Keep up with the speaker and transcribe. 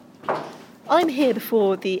I'm here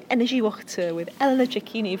before the Energiewacht Tour with Elene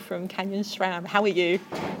Cecchini from Canyon SRAM. How are you?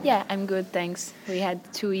 Yeah, I'm good, thanks. We had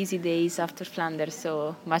 2 easy days after Flanders,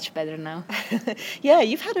 so much better now. Yeah,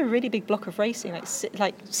 you've had a really big block of racing,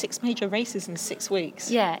 like 6 major races in 6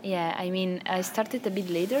 weeks. Yeah. I mean, I started a bit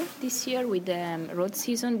later this year with the road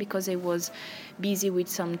season because I was busy with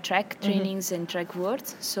some track trainings and track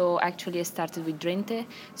works. So actually I started with Drenthe.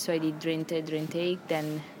 So I did Drenthe,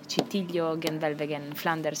 then Cittiglio, Gent-Wevelgem, and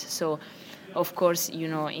Flanders. So of course,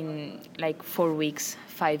 in like 4 weeks,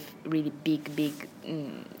 5 really big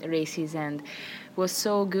races, and was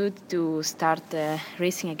so good to start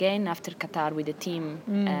racing again after Qatar with the team.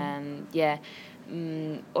 And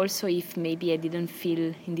also if maybe I didn't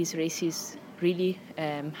feel in these races really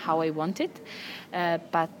how I wanted,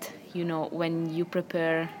 but when you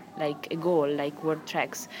prepare like a goal, like world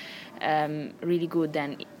tracks, really good,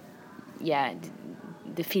 then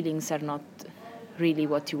the feelings are not really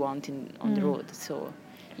what you want on the road, so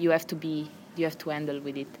you have to handle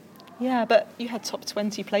with it. Yeah, but you had top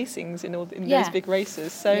 20 placings in those big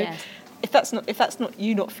races, so yes. if that's not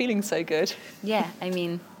you not feeling so good. I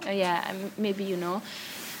mean, maybe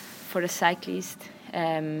for a cyclist,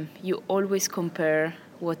 you always compare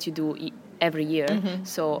what you do every year.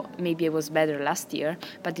 So maybe I was better last year,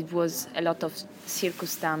 but it was a lot of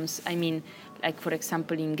circumstance. I mean, like for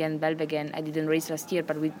example in Gent-Wevelgem, I didn't race last year,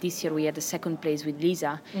 but this year we had a second place with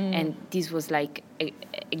Lisa, and this was like a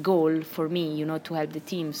goal for me, to help the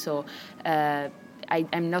team. So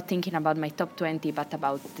I'm not thinking about my top 20, but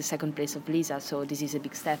about the second place of Lisa. So this is a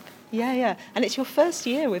big step. Yeah, and it's your first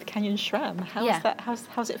year with Canyon SRAM.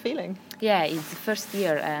 How's it feeling? Yeah, it's the first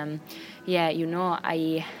year.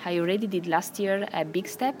 I already did last year a big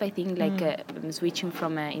step. I think switching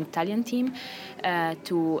from an Italian team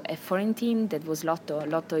to a foreign team that was Lotto.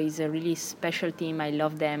 Lotto is a really special team. I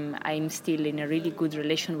love them. I'm still in a really good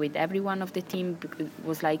relation with everyone of the team. It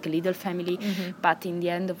was like a little family. But in the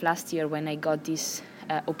end of last year, when I got this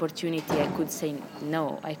opportunity, I could say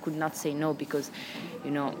no. I could not say no because,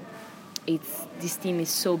 this team is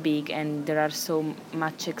so big and there are so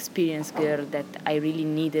much experienced girls that I really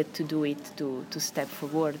needed to do it to step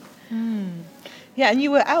forward. Yeah, and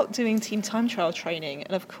you were out doing team time trial training,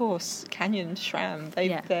 and of course Canyon SRAM,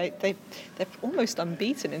 they're almost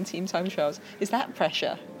unbeaten in team time trials. Is that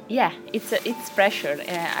pressure? Yeah, it's pressure.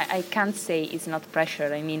 I can't say it's not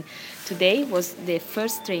pressure. I mean, today was the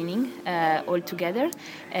first training all together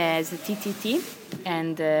as a TTT,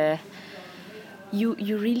 and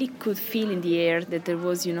you really could feel in the air that there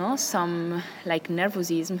was, some like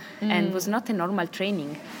nervousness, and it was not a normal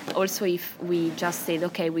training. Also, if we just said,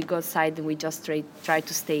 okay, we go outside and we just try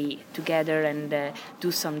to stay together and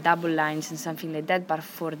do some double lines and something like that, but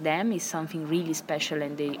for them it's something really special,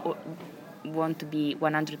 and they want to be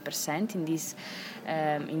 100% in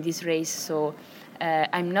this race. So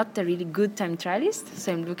I'm not a really good time trialist,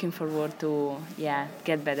 so I'm looking forward to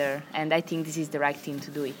get better, and I think this is the right team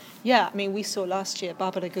to do it. Yeah, I mean, we saw last year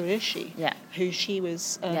Barbara Gurishi, who she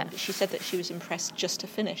was. Yeah. She said that she was impressed just to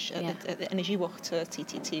finish at the Energiewacht Tour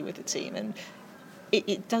TTT with the team, and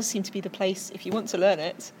it does seem to be the place if you want to learn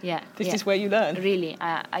it. This is where you learn. Really,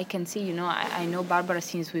 I can see. I know Barbara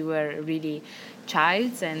since we were really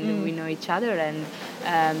childs, and we know each other, and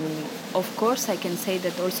of course I can say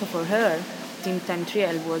that also for her. Time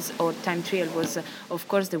trial was, of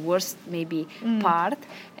course, the worst maybe part,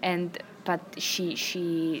 but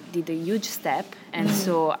she did a huge step, and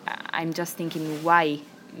so I'm just thinking why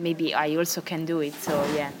maybe I also can do it. So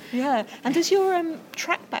yeah. And does your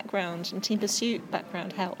track background and team pursuit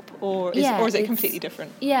background help, or is it completely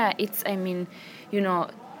different? Yeah,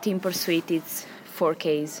 team pursuit it's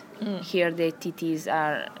 4Ks. Here the TTs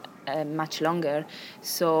are much longer,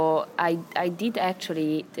 so I did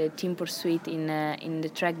actually the team pursuit in the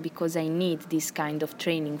track because I need this kind of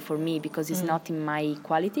training for me, because it's not in my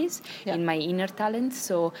qualities, in my inner talent,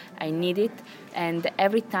 so I need it. And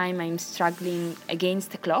every time I'm struggling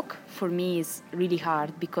against the clock, for me is really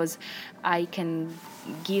hard, because I can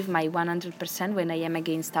give my 100% when I am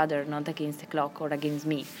against other, not against the clock or against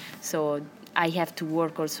me. So I have to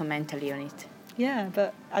work also mentally on it. Yeah,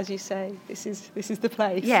 but as you say, this is the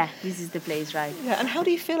place. Yeah, this is the place, right? Yeah, and how do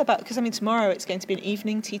you feel about? Because I mean, tomorrow it's going to be an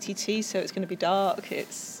evening TTT, so it's going to be dark.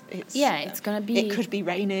 It's going to be. It could be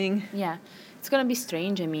raining. Yeah, it's going to be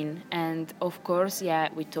strange. I mean, and of course,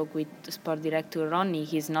 we talk with the sport director Ronnie.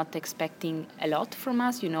 He's not expecting a lot from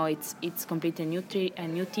us. It's completely a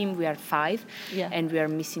new team. We are 5, and we are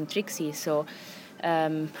missing Trixie. So.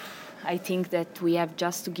 I think that we have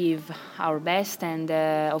just to give our best, and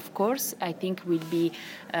of course I think will be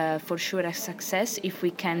for sure a success if we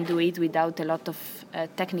can do it without a lot of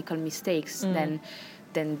technical mistakes. Then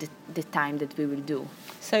than the time that we will do.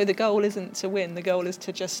 So the goal isn't to win, the goal is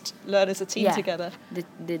to just learn as a team together.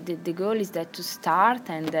 The goal is that to start,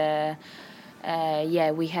 and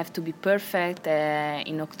we have to be perfect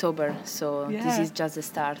in October, so this is just the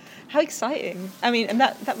start. How exciting. I mean, and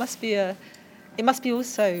that must be it must be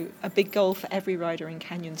also a big goal for every rider in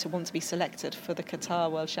Canyon to want to be selected for the Qatar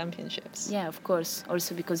World Championships. Yeah, of course.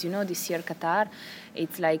 Also because, this year Qatar,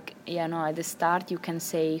 it's like, at the start you can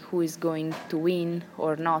say who is going to win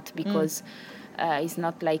or not, because it's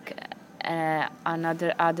not like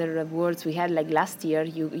other worlds we had, like last year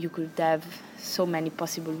you could have so many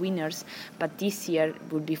possible winners, but this year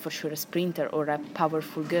would be for sure a sprinter or a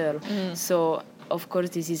powerful girl. So of course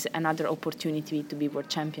this is another opportunity to be world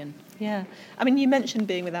champion. Yeah, I mean, you mentioned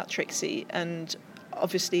being without Trixie, and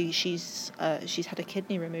obviously she's had a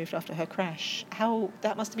kidney removed after her crash. How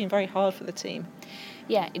that must have been very hard for the team.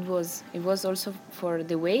 Yeah, it was also for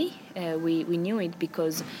the way we knew it,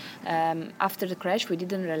 because after the crash we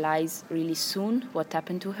didn't realize really soon what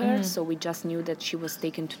happened to her, so we just knew that she was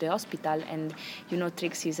taken to the hospital, and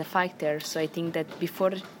Trixie is a fighter, so I think that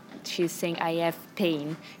before she's saying I have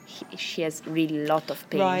pain, she has really a lot of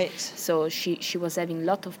pain. Right. So she was having a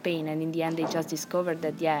lot of pain, and in the end they just discovered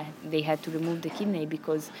that they had to remove the kidney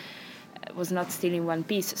because it was not still in one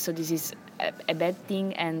piece. So this is a bad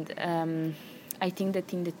thing, and I think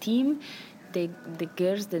that in the team the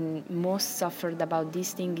girls that most suffered about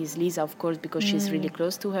this thing is Lisa, of course, because she's really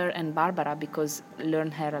close to her, and Barbara, because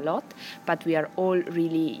learned her a lot, but we are all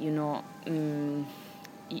really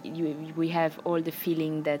we have all the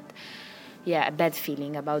feeling that, a bad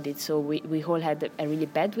feeling about it. So we all had a really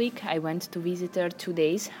bad week. I went to visit her 2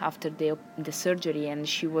 days after the surgery, and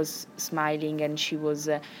she was smiling, and she was,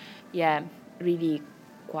 really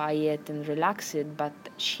quiet and relaxed, but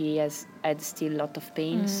she had still a lot of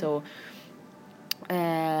pain. So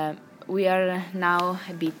we are now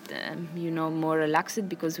a bit, more relaxed,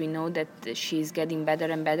 because we know that she's getting better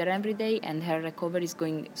and better every day, and her recovery is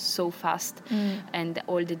going so fast. And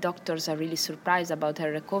all the doctors are really surprised about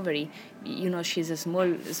her recovery. She's a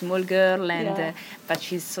small girl, and but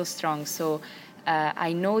she's so strong. So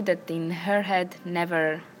I know that in her head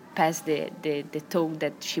never passed the thought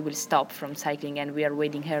that she will stop from cycling, and we are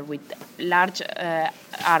waiting her with large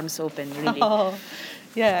arms open, really. Oh.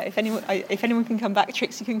 Yeah, if anyone can come back,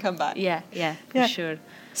 Trixie can come back. Yeah, for sure.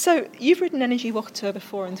 So you've ridden Energiewacht Tour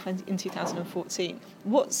before in 2014.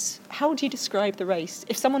 How would you describe the race?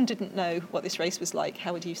 If someone didn't know what this race was like,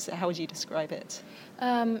 how would you describe it?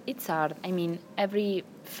 It's hard. I mean, every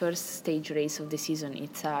first stage race of the season,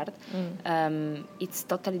 it's hard. It's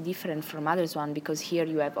totally different from others one, because here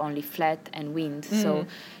you have only flat and wind. So,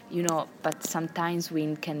 but sometimes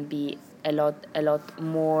wind can be a lot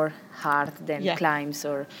more hard than climbs,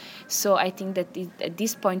 so I think that at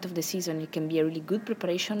this point of the season it can be a really good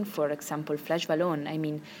preparation. For example, Flash Wallon. I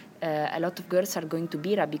mean, a lot of girls are going to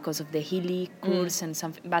Bira because of the hilly course and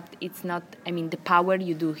something, but it's not. I mean, the power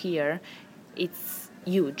you do here, it's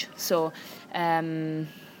huge. So I'm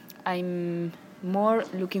more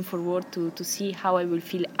looking forward to see how I will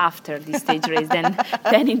feel after this stage race than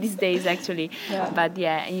in these days, actually. But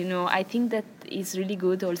I think that it's really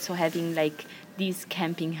good also having like these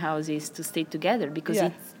camping houses to stay together, because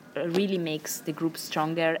it really makes the group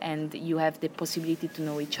stronger, and you have the possibility to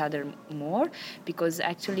know each other more, because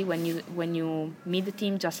actually when you meet the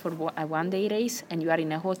team just for a one-day race and you are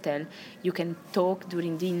in a hotel, you can talk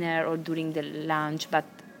during dinner or during the lunch, but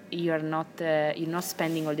you're not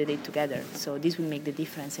spending all the day together. So this will make the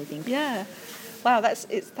difference, I think. Yeah. Wow,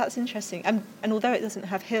 that's interesting. And although it doesn't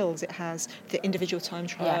have hills, it has the individual time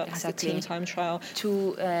trial, it has the team time trial.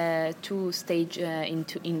 Two stage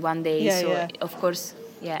in one day. Of course,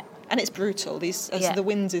 And it's brutal. The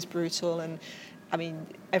winds is brutal, and I mean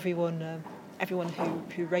everyone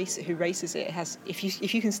who races it has.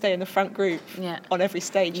 If you can stay in the front group on every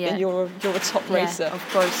stage, then you're a top racer. Of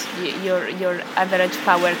course, your average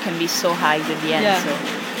power can be so high at the end.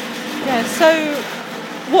 So,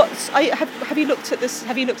 have you looked at this?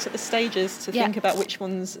 Have you looked at the stages to think about which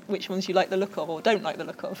ones you like the look of or don't like the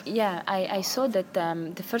look of? Yeah, I saw that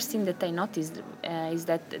the first thing that I noticed is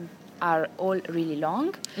that are all really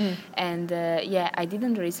long, and I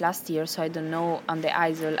didn't race last year, so I don't know on the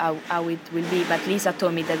Isle how it will be, but Lisa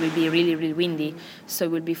told me that it will be really, really windy, so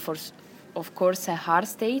it will be of course a hard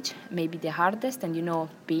stage, maybe the hardest, and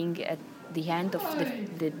being at the end of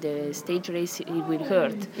the stage race, it will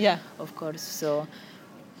hurt, of course. So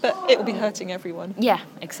But it will be hurting everyone. Yeah,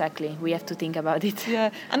 exactly. We have to think about it. Yeah,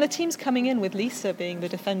 and the team's coming in with Lisa being the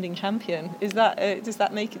defending champion. Is that does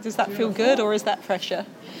that feel good, or is that pressure?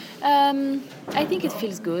 I think it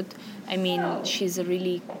feels good. I mean, she's a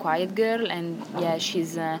really quiet girl, and yeah,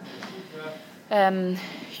 she's.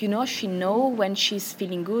 She knows when she's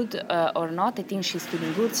feeling good or not. I think she's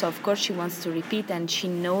feeling good, so of course she wants to repeat, and she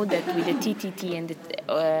knows that with the TTT and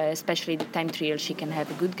especially the time trial, she can have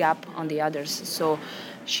a good gap on the others. So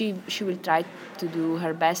she will try to do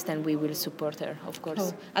her best, and we will support her, of course.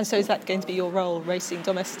 Cool. And so is that going to be your role, racing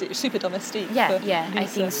super domestique? Yeah, I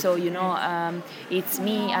think so. It's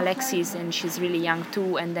me, Alexis, and she's really young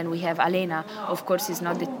too, and then we have Elena. Of course, it's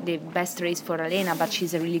not the best race for Elena, but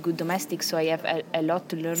she's a really good domestic, so I have a lot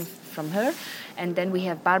to learn from her. And then we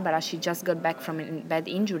have Barbara. She just got back from a bad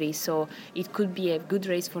injury, so it could be a good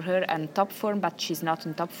race for her and top form, but she's not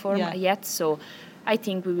in top form yet, so I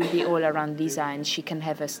think we will be all around Lisa, and she can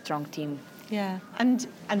have a strong team. Yeah, and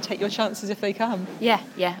take your chances if they come. Yeah,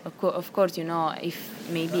 of course. If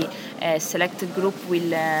maybe a selected group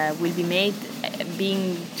will be made,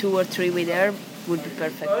 being 2 or 3 with her would be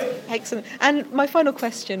perfect. Excellent. And my final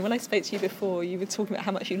question: when I spoke to you before, you were talking about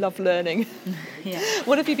how much you love learning. Yeah.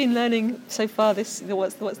 What have you been learning so far? What's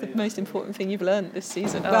the most important thing you've learned this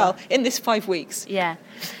season? Well, in this 5 weeks.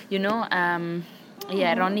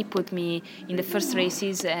 Yeah, Ronnie put me in the first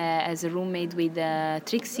races as a roommate with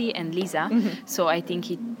Trixie and Lisa. Mm-hmm. So I think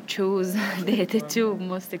he chose the 2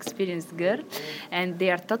 most experienced girls. And they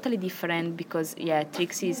are totally different because,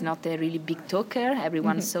 Trixie is not a really big talker.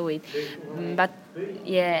 Everyone saw it. But,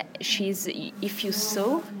 she's, if you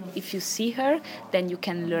see her, then you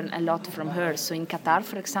can learn a lot from her. So in Qatar,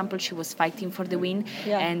 for example, she was fighting for the win.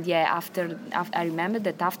 Yeah. And after I remember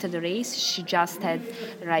that after the race, she just had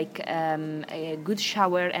a good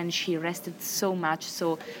shower and she rested so much.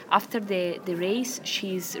 So after the race,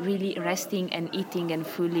 she's really resting and eating and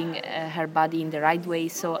fueling her body in the right way.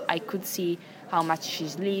 So I could see how much she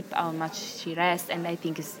sleeps, how much she rests, and I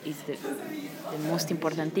think is the most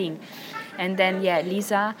important thing. And then,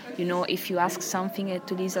 Lisa, if you ask something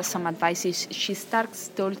to Lisa, some advice, she starts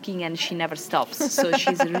talking and she never stops. So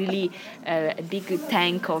she's really a big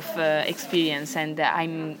tank of experience, and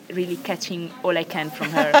I'm really catching all I can from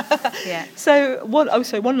her. Yeah. So,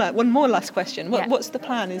 one more last question. What's the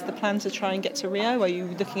plan? Is the plan to try and get to Rio? Are you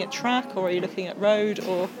looking at track, or are you looking at road?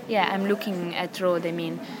 Or I'm looking at road. I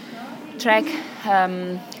mean, track.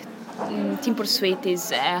 Team Pursuit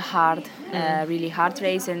is hard, really hard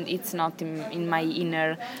race, and it's not in my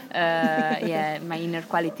inner, my inner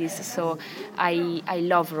qualities. So I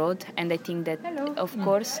love road, and I think that of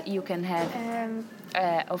course you can have,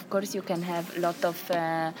 lot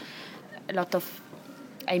of,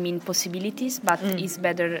 possibilities, but it's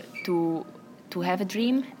better to have a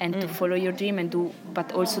dream and to follow your dream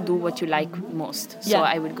but also do what you like most. So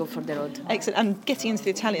I will go for the road. Excellent. And getting into the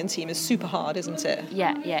Italian team is super hard, isn't it?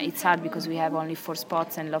 Yeah, it's hard because we have only 4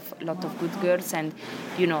 spots and lot of good girls, and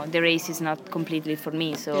the race is not completely for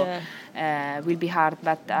me, so will be hard,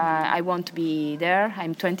 but I want to be there.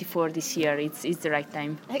 I'm 24 this year. It's the right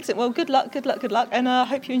time. Excellent. Well, good luck, and I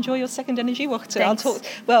hope you enjoy your second Energiewacht Tour. Thanks.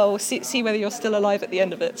 I'll see whether you're still alive at the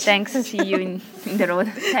end of it. Thanks. See you in the road.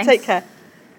 Thanks. Take care.